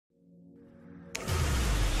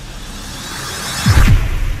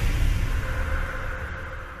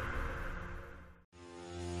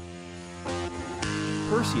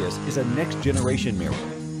Perseus is a next-generation mirror,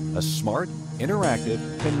 a smart, interactive,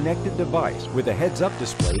 connected device with a heads-up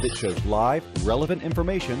display that shows live, relevant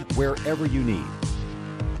information wherever you need.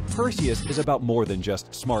 Perseus is about more than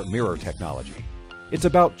just smart mirror technology. It's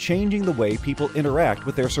about changing the way people interact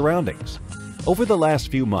with their surroundings. Over the last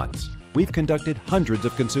few months, we've conducted hundreds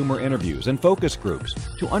of consumer interviews and focus groups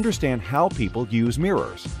to understand how people use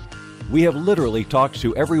mirrors. We have literally talked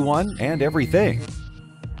to everyone and everything.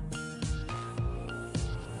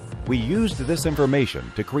 We used this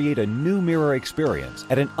information to create a new mirror experience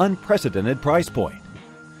at an unprecedented price point.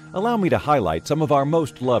 Allow me to highlight some of our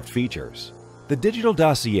most loved features. The Digital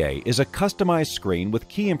Dossier is a customized screen with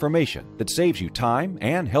key information that saves you time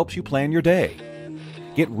and helps you plan your day.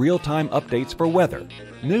 Get real-time updates for weather,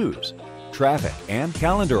 news, traffic, and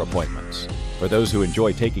calendar appointments. For those who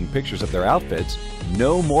enjoy taking pictures of their outfits,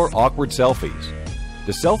 no more awkward selfies.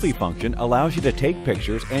 The selfie function allows you to take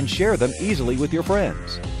pictures and share them easily with your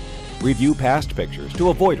friends. Review past pictures to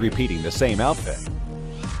avoid repeating the same outfit.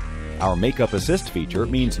 Our Makeup Assist feature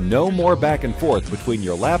means no more back and forth between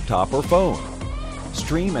your laptop or phone.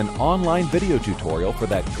 Stream an online video tutorial for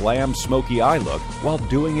that glam, smoky eye look while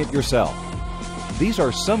doing it yourself. These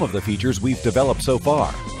are some of the features we've developed so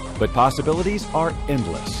far, but possibilities are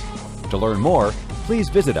endless. To learn more, please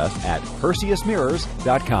visit us at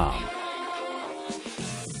PerseusMirrors.com.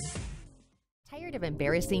 Tired of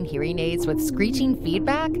embarrassing hearing aids with screeching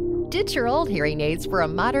feedback? Ditch your old hearing aids for a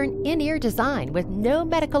modern in-ear design with no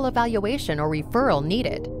medical evaluation or referral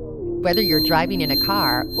needed. Whether you're driving in a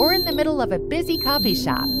car or in the middle of a busy coffee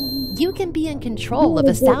shop, you can be in control of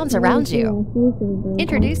the sounds around you.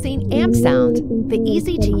 Introducing AMPSound, the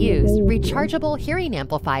easy-to-use, rechargeable hearing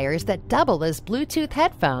amplifiers that double as Bluetooth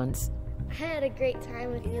headphones. I had a great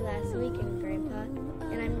time with you last weekend, Grandpa,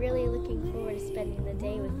 and I'm really looking forward to spending the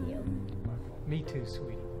day with you. Me too,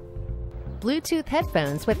 sweetie. Bluetooth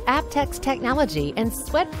headphones with aptX technology and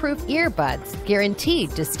sweat-proof earbuds guaranteed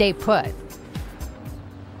to stay put.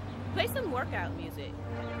 Play some workout music.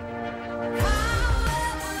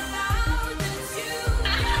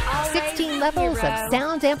 16 levels of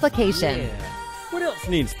sound amplification. Yeah. What else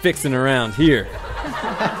needs fixing around here?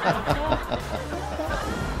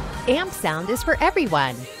 AMPSound is for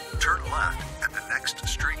everyone. Turn left at the next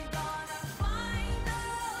street.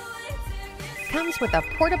 Comes with a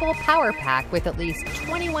portable power pack with at least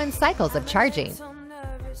 21 cycles of charging.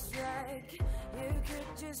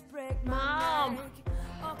 Mom,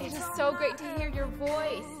 it is so great to hear your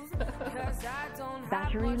voice.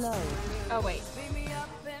 Battery low. Oh, wait.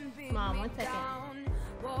 Mom, 1 second.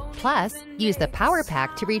 Plus, use the power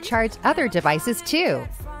pack to recharge other devices too.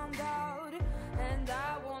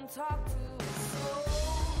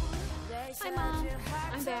 Hi, Mom.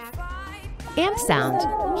 I'm back.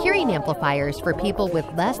 AMPSound, hearing amplifiers for people with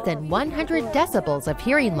less than 100 decibels of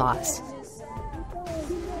hearing loss.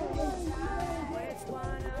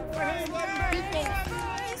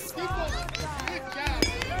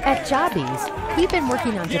 At Jobbies, we've been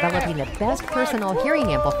working on developing the best personal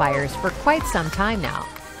hearing amplifiers for quite some time now,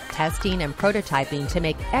 testing and prototyping to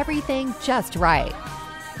make everything just right.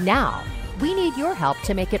 Now, we need your help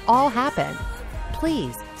to make it all happen.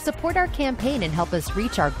 Please support our campaign and help us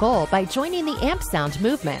reach our goal by joining the AMPSound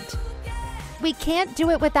movement. We can't do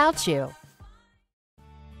it without you.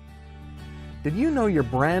 Did you know your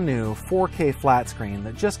brand new 4K flat screen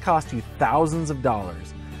that just cost you thousands of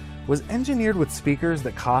dollars was engineered with speakers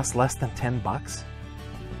that cost less than 10 bucks?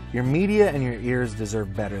 Your media and your ears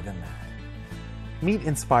deserve better than that. Meet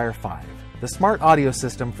Inspire 5, the smart audio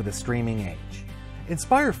system for the streaming age.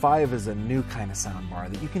 Inspire 5 is a new kind of soundbar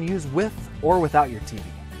that you can use with or without your TV.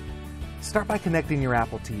 Start by connecting your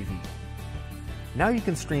Apple TV. Now you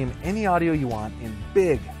can stream any audio you want in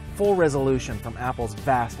big, full resolution from Apple's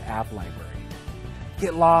vast app library.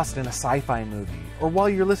 Get lost in a sci-fi movie or while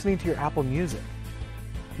you're listening to your Apple Music.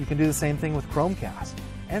 You can do the same thing with Chromecast,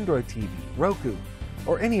 Android TV, Roku,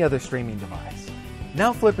 or any other streaming device.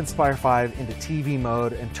 Now flip Inspire 5 into TV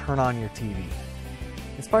mode and turn on your TV.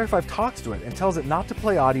 Inspire 5 talks to it and tells it not to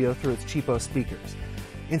play audio through its cheapo speakers.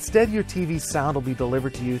 Instead, your TV's sound will be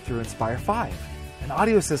delivered to you through Inspire 5, an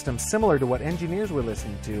audio system similar to what engineers were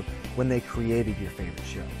listening to when they created your favorite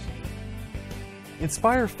shows.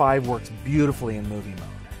 Inspire 5 works beautifully in movie mode.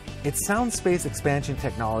 Its sound space expansion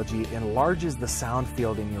technology enlarges the sound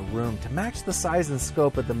field in your room to match the size and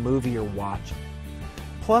scope of the movie you're watching.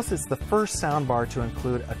 Plus, it's the first soundbar to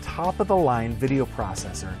include a top-of-the-line video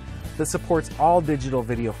processor that supports all digital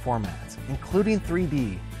video formats, including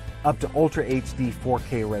 3D, up to Ultra HD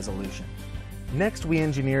 4K resolution. Next, we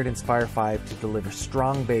engineered Inspire 5 to deliver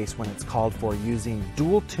strong bass when it's called for using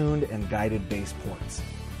dual-tuned and guided bass ports.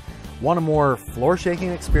 Want a more floor-shaking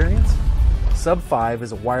experience? Sub 5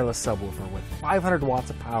 is a wireless subwoofer with 500 watts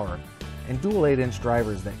of power and dual 8-inch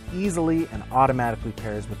drivers that easily and automatically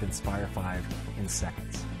pairs with Inspire 5 in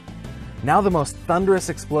seconds. Now the most thunderous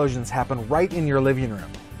explosions happen right in your living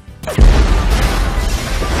room.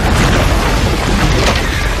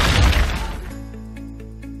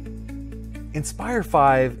 Inspire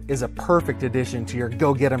 5 is a perfect addition to your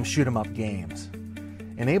go-get-'em, shoot-'em-up games.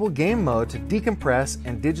 Enable game mode to decompress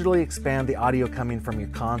and digitally expand the audio coming from your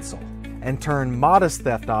console and turn modest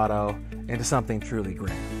Theft Auto into something truly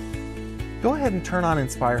great. Go ahead and turn on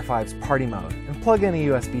Inspire 5's party mode and plug in a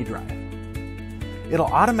USB drive. It'll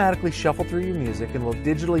automatically shuffle through your music and will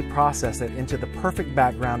digitally process it into the perfect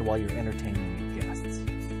background while you're entertaining your guests.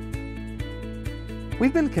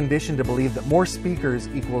 We've been conditioned to believe that more speakers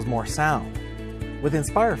equals more sound. With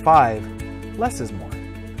Inspire 5, less is more.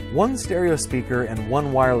 One stereo speaker and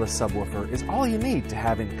one wireless subwoofer is all you need to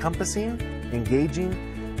have encompassing, engaging,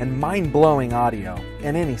 and mind-blowing audio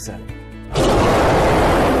in any setting.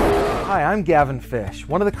 Hi, I'm Gavin Fish,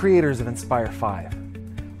 one of the creators of Inspire 5.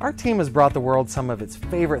 Our team has brought the world some of its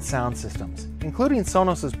favorite sound systems, including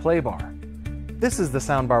Sonos's Playbar. This is the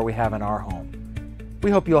soundbar we have in our home.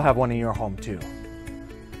 We hope you'll have one in your home too.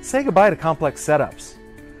 Say goodbye to complex setups.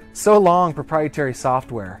 So long, proprietary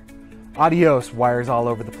software. Adios, wires all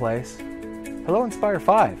over the place. Hello, Inspire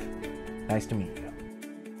 5. Nice to meet you.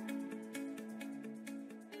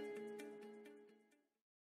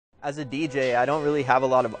 As a DJ, I don't really have a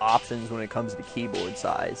lot of options when it comes to keyboard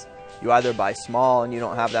size. You either buy small and you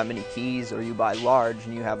don't have that many keys, or you buy large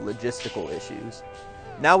and you have logistical issues.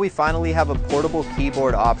 Now we finally have a portable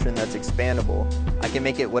keyboard option that's expandable. I can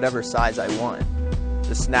make it whatever size I want.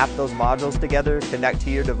 Just snap those modules together, connect to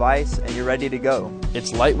your device, and you're ready to go.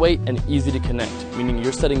 It's lightweight and easy to connect, meaning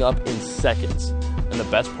you're setting up in seconds. And the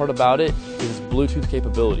best part about it is Bluetooth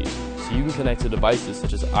capabilities, so you can connect to devices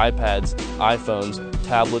such as iPads, iPhones,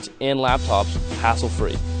 tablets, and laptops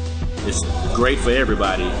hassle-free. It's great for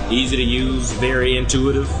everybody. Easy to use, very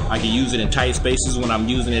intuitive. I can use it in tight spaces when I'm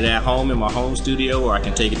using it at home in my home studio, or I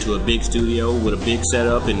can take it to a big studio with a big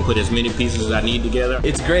setup and put as many pieces as I need together.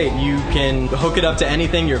 It's great. You can hook it up to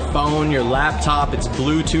anything, your phone, your laptop. It's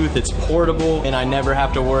Bluetooth, it's portable, and I never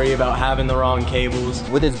have to worry about having the wrong cables.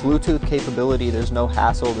 With its Bluetooth capability, there's no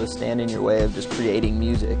hassle to stand in your way of just creating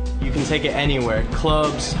music. You can take it anywhere.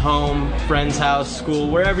 Clubs, home, friend's house, school,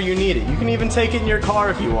 wherever you need it. You can even take it in your car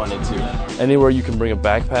if you wanted to. Anywhere you can bring a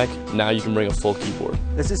backpack, now you can bring a full keyboard.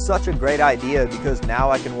 This is such a great idea because now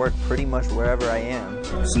I can work pretty much wherever I am.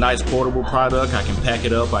 It's a nice portable product. I can pack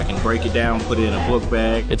it up, I can break it down, put it in a book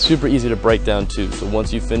bag. It's super easy to break down too, so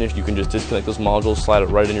once you finish, you can just disconnect those modules, slide it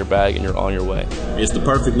right in your bag, and you're on your way. It's the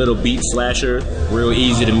perfect little beat slasher, real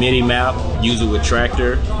easy to MIDI map, use it with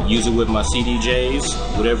Tractor, use it with my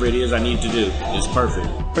CDJs, whatever it is I need to do. It's perfect.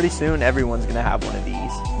 Pretty soon, everyone's gonna have one of these.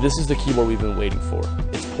 This is the keyboard we've been waiting for.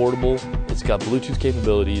 It's portable, it's got Bluetooth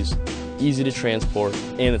capabilities, easy to transport,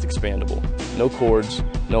 and it's expandable. No cords,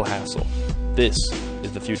 no hassle. This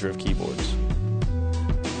is the future of keyboards.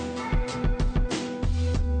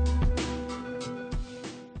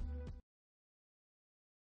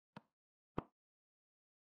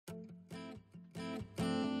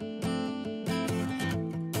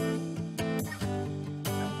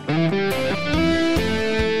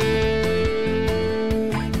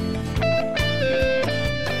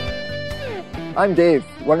 I'm Dave,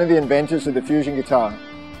 one of the inventors of the Fusion guitar.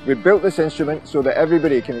 We built this instrument so that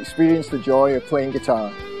everybody can experience the joy of playing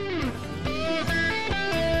guitar.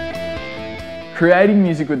 Creating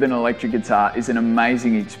music with an electric guitar is an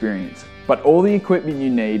amazing experience, but all the equipment you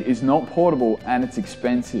need is not portable and it's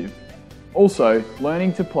expensive. Also,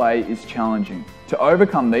 learning to play is challenging. To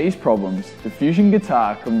overcome these problems, the Fusion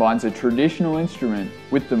guitar combines a traditional instrument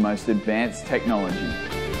with the most advanced technology.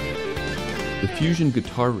 The Fusion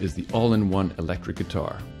guitar is the all-in-one electric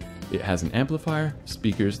guitar. It has an amplifier,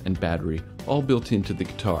 speakers, and battery all built into the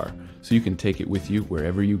guitar, so you can take it with you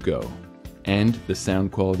wherever you go. And the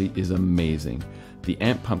sound quality is amazing. The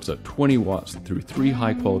amp pumps out 20 watts through 3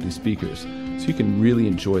 high-quality speakers, so you can really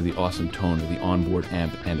enjoy the awesome tone of the onboard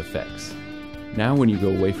amp and effects. Now when you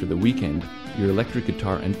go away for the weekend, your electric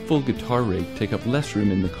guitar and full guitar rig take up less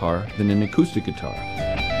room in the car than an acoustic guitar.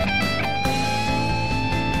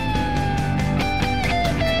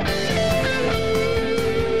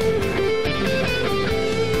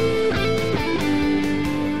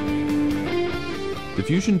 The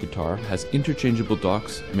Fusion guitar has interchangeable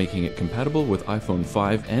docks, making it compatible with iPhone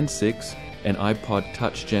 5 and 6 and iPod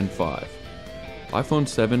Touch Gen 5. iPhone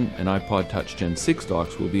 7 and iPod Touch Gen 6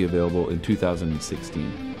 docks will be available in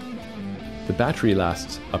 2016. The battery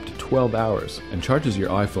lasts up to 12 hours and charges your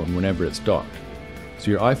iPhone whenever it's docked,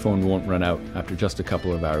 so your iPhone won't run out after just a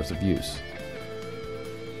couple of hours of use.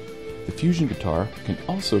 The Fusion guitar can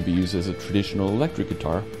also be used as a traditional electric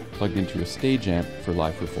guitar plugged into a stage amp for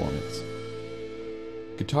live performance.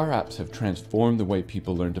 Guitar apps have transformed the way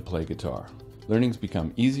people learn to play guitar. Learning's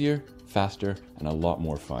become easier, faster, and a lot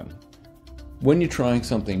more fun. When you're trying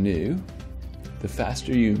something new, the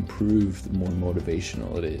faster you improve, the more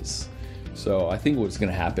motivational it is. So I think what's going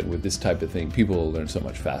to happen with this type of thing, people will learn so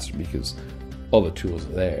much faster because all the tools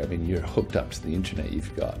are there. I mean, you're hooked up to the internet.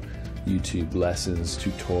 You've got YouTube lessons,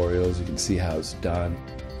 tutorials, you can see how it's done.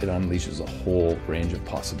 It unleashes a whole range of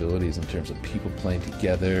possibilities in terms of people playing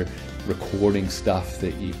together, recording stuff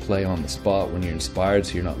that you play on the spot when you're inspired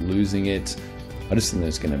so you're not losing it. I just think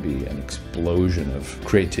there's going to be an explosion of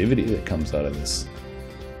creativity that comes out of this.